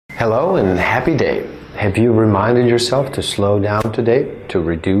Hello and happy day. Have you reminded yourself to slow down today, to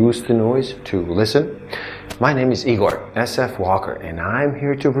reduce the noise, to listen? My name is Igor S.F. Walker, and I'm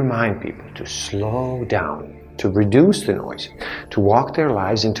here to remind people to slow down, to reduce the noise, to walk their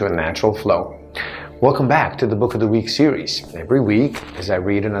lives into a natural flow. Welcome back to the Book of the Week series. Every week, as I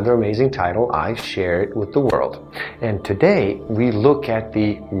read another amazing title, I share it with the world. And today, we look at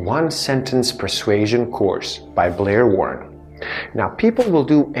the One Sentence Persuasion Course by Blair Warren. Now, people will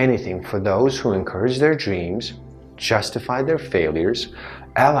do anything for those who encourage their dreams, justify their failures,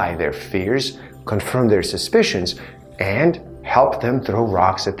 ally their fears, confirm their suspicions, and help them throw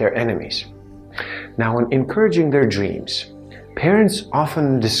rocks at their enemies. Now, in encouraging their dreams, parents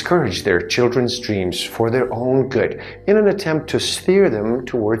often discourage their children's dreams for their own good in an attempt to steer them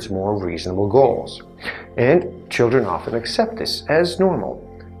towards more reasonable goals. And children often accept this as normal,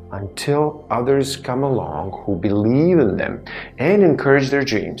 until others come along who believe in them and encourage their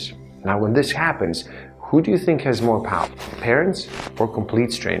dreams. Now, when this happens, who do you think has more power, parents or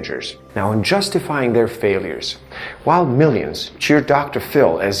complete strangers? Now, in justifying their failures, while millions cheer Dr.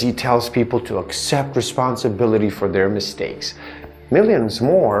 Phil as he tells people to accept responsibility for their mistakes, millions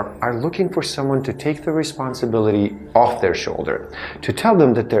more are looking for someone to take the responsibility off their shoulder, to tell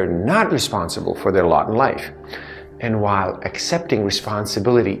them that they're not responsible for their lot in life. And while accepting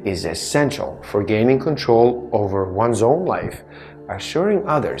responsibility is essential for gaining control over one's own life, assuring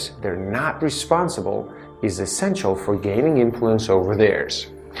others they're not responsible is essential for gaining influence over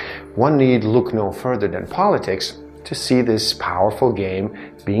theirs. One need look no further than politics to see this powerful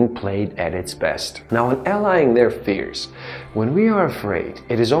game being played at its best. Now, in allaying their fears, when we are afraid,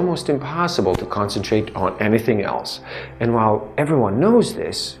 it is almost impossible to concentrate on anything else. And while everyone knows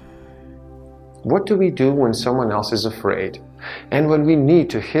this, what do we do when someone else is afraid and when we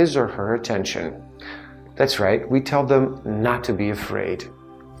need to his or her attention? That's right, we tell them not to be afraid.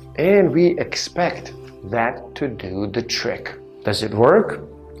 And we expect that to do the trick. Does it work?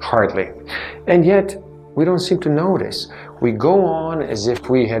 Hardly. And yet, we don't seem to notice. We go on as if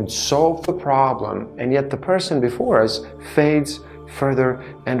we had solved the problem, and yet the person before us fades further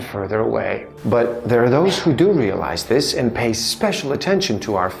and further away. But there are those who do realize this and pay special attention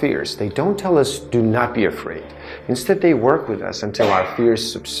to our fears. They don't tell us, do not be afraid. Instead, they work with us until our fears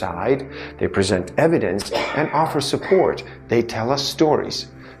subside. They present evidence and offer support. They tell us stories,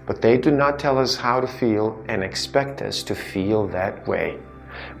 but they do not tell us how to feel and expect us to feel that way.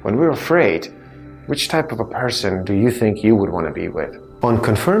 When we're afraid, which type of a person do you think you would want to be with? On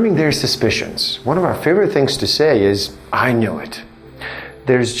confirming their suspicions, one of our favorite things to say is, I knew it.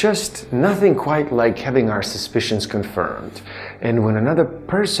 There's just nothing quite like having our suspicions confirmed. And when another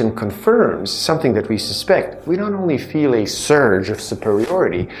person confirms something that we suspect, we not only feel a surge of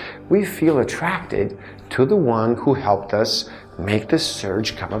superiority, we feel attracted to the one who helped us make this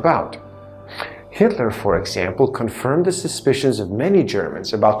surge come about. Hitler, for example, confirmed the suspicions of many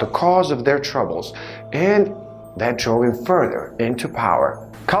Germans about the cause of their troubles, and that drove him further into power.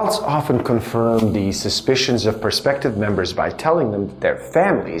 Cults often confirm the suspicions of prospective members by telling them that their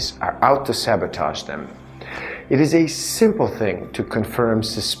families are out to sabotage them. It is a simple thing to confirm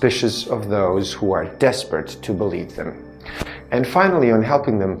suspicions of those who are desperate to believe them. And finally, on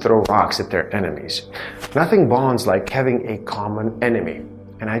helping them throw rocks at their enemies. Nothing bonds like having a common enemy.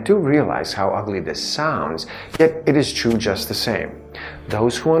 And I do realize how ugly this sounds, yet it is true just the same.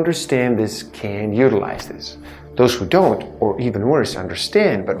 Those who understand this can utilize this. Those who don't, or even worse,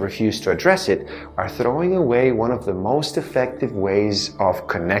 understand but refuse to address it, are throwing away one of the most effective ways of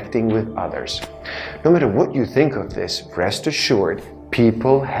connecting with others. No matter what you think of this, rest assured,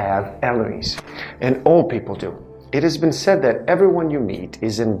 people have enemies. And all people do. It has been said that everyone you meet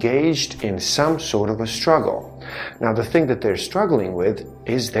is engaged in some sort of a struggle. Now, the thing that they're struggling with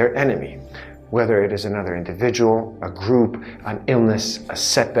is their enemy. Whether it is another individual, a group, an illness, a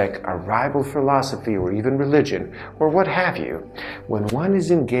setback, a rival philosophy, or even religion, or what have you, when one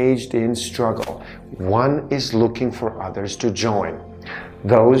is engaged in struggle, one is looking for others to join.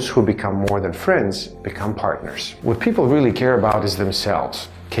 Those who become more than friends become partners. What people really care about is themselves.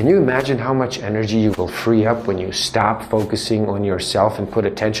 Can you imagine how much energy you will free up when you stop focusing on yourself and put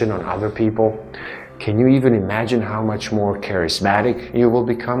attention on other people? Can you even imagine how much more charismatic you will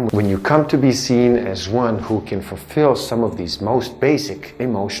become when you come to be seen as one who can fulfill some of these most basic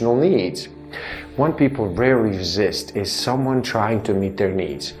emotional needs? One people rarely resist is someone trying to meet their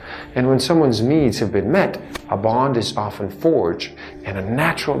needs. And when someone's needs have been met, a bond is often forged and a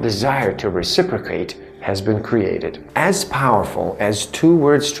natural desire to reciprocate has been created. As powerful as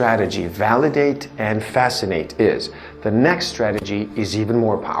two-word strategy, validate and fascinate, is, the next strategy is even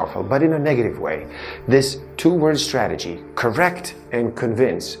more powerful, but in a negative way. This two-word strategy, correct and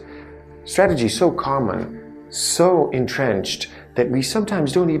convince, Strategy is so common, so entrenched, that we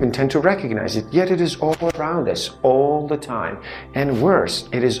sometimes don't even tend to recognize it, yet it is all around us all the time. And worse,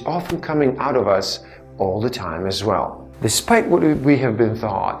 it is often coming out of us all the time as well. Despite what we have been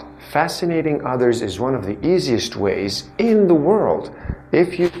taught, fascinating others is one of the easiest ways in the world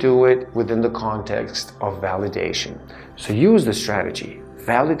if you do it within the context of validation. So use the strategy,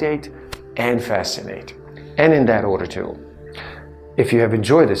 validate and fascinate, and in that order too. If you have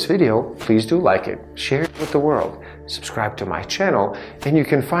enjoyed this video, please do like it, share it with the world, subscribe to my channel, and you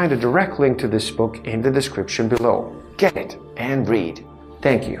can find a direct link to this book in the description below. Get it and read.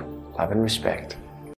 Thank you. Love and respect.